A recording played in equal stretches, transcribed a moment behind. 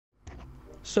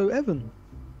So Evan,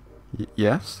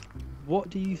 Yes? what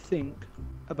do you think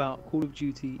about Call of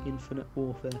Duty Infinite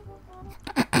Warfare?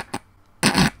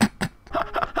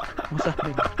 What's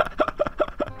happening?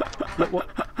 Look, what?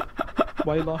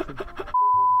 Why are you laughing?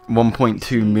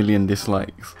 1.2 million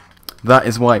dislikes. That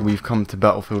is why we've come to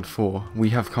Battlefield 4.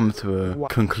 We have come to a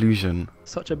conclusion.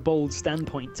 Such a bold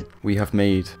standpoint. We have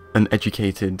made an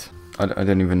educated... I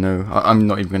don't even know. I'm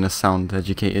not even going to sound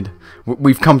educated.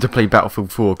 We've come to play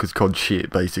Battlefield 4 because COD shit,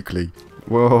 basically.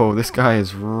 Whoa, this guy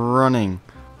is running.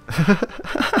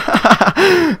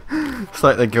 It's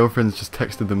like their girlfriends just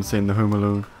texted them saying they're home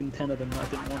alone. 10 of them I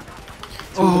didn't want.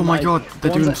 Oh my god,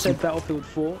 they're doing the ones that said Battlefield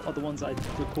 4 are the ones I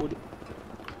recorded.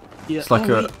 Yeah. It's like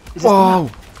wait, whoa!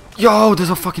 Yo, there's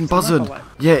a fucking buzzard!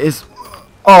 Yeah, it is.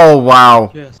 Oh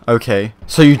wow! Yes. Okay,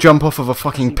 so you jump off of a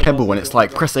fucking pebble and it's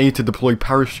like press A to deploy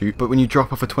parachute, but when you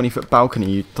drop off a 20-foot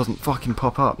balcony it doesn't fucking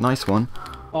pop up. Nice one.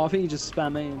 Oh, I think you just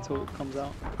spam A until it comes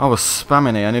out. I was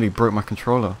spamming it, I nearly broke my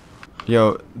controller.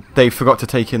 Yo, they forgot to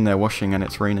take in their washing and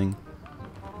it's raining.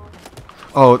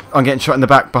 Oh, I'm getting shot in the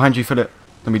back. Behind you, Philip.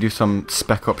 Let me do some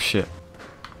spec op shit.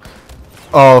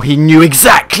 Oh, he knew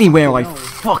exactly where I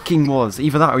fucking was.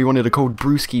 Either that or he wanted a cold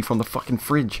brewski from the fucking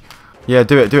fridge. Yeah,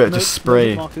 do it, just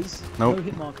spray. No hit markers. Nope. No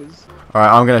hit markers.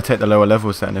 Alright, I'm gonna take the lower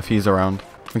levels then if he's around.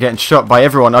 I'm getting shot by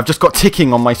everyone. I've just got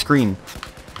ticking on my screen.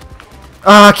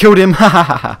 Ah, killed him.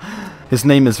 His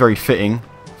name is very fitting.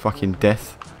 Fucking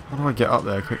death. How do I get up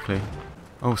there quickly?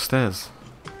 Oh, stairs.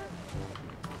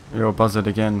 You're a buzzard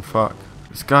again, fuck.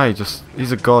 This guy just,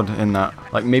 he's a god in that.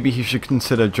 Like, maybe he should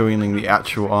consider joining the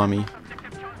actual army.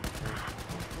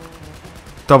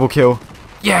 Double kill.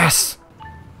 Yes!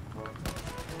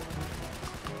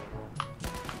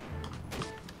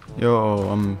 Yo,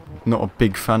 I'm not a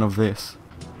big fan of this.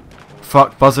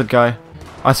 Fuck, buzzard guy.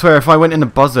 I swear, if I went in a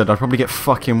buzzard, I'd probably get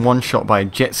fucking one-shot by a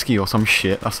jet ski or some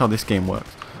shit. That's how this game works.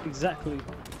 Exactly.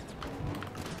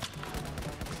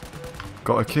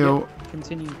 Got a kill. Yeah,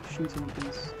 continue shooting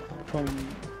things from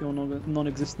your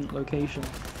non-existent location.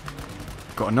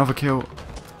 Got another kill.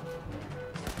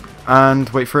 And,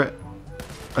 wait for it.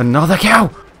 Another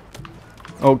kill!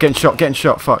 Oh, getting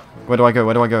shot, fuck. Where do I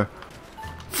go?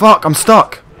 Fuck, I'm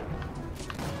stuck!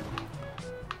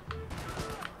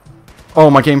 Oh,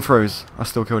 my game froze. I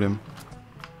still killed him.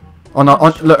 Oh no,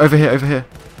 look, over here.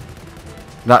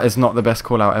 That is not the best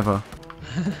call out ever.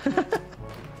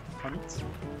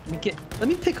 Let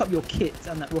me pick up your kit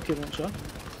and that rocket launcher.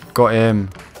 Got him.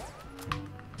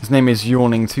 His name is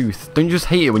Yawning Tooth. Don't you just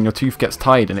hate it when your tooth gets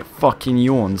tied and it fucking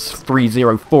yawns?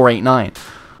 30489.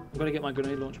 I've got to get my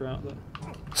grenade launcher out though.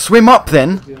 Swim up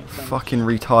then! Fucking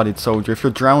retarded soldier. If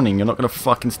you're drowning, you're not gonna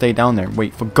fucking stay down there and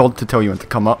wait for God to tell you when to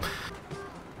come up.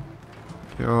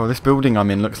 Yo, this building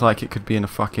I'm in looks like it could be in a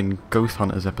fucking Ghost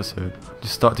Hunters episode.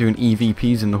 Just start doing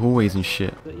EVPs in the hallways and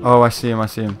shit. Oh, I see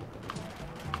him.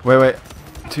 Wait.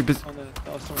 Too busy.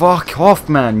 Fuck off,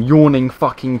 man. Yawning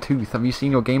fucking Tooth. Have you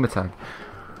seen your gamer tag?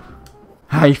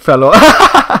 Hey, fellow.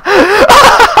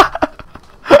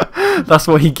 That's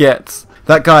what he gets.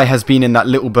 That guy has been in that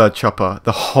little bird chopper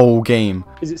the whole game.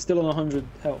 Is it still on 100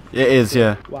 health? It is,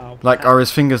 yeah. Wow. Like, are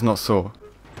his fingers not sore?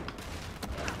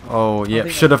 Oh, yeah.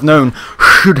 Should have known.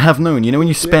 You know when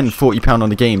you spend £40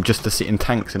 on a game just to sit in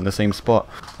tanks in the same spot?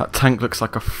 That tank looks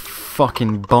like a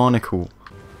fucking barnacle.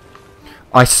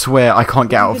 I swear I can't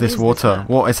get out of this water.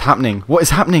 What is happening?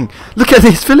 Look at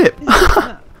this, Philip!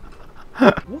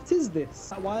 What is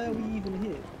this? Why are we even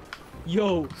here?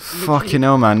 Yo! Fucking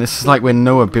hell, man. This is like when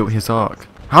Noah built his ark.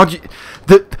 How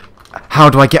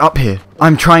do I get up here?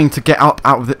 I'm trying to get up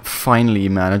out of it. Finally,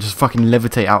 man. I just fucking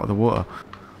levitate out of the water.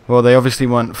 Well, they obviously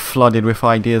weren't flooded with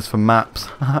ideas for maps.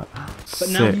 But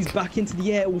now he's back into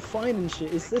the air all fine and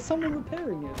shit. Is there someone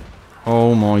repairing it?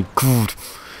 Oh my god.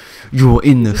 You're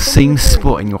in the same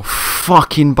spot in your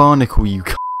fucking barnacle, you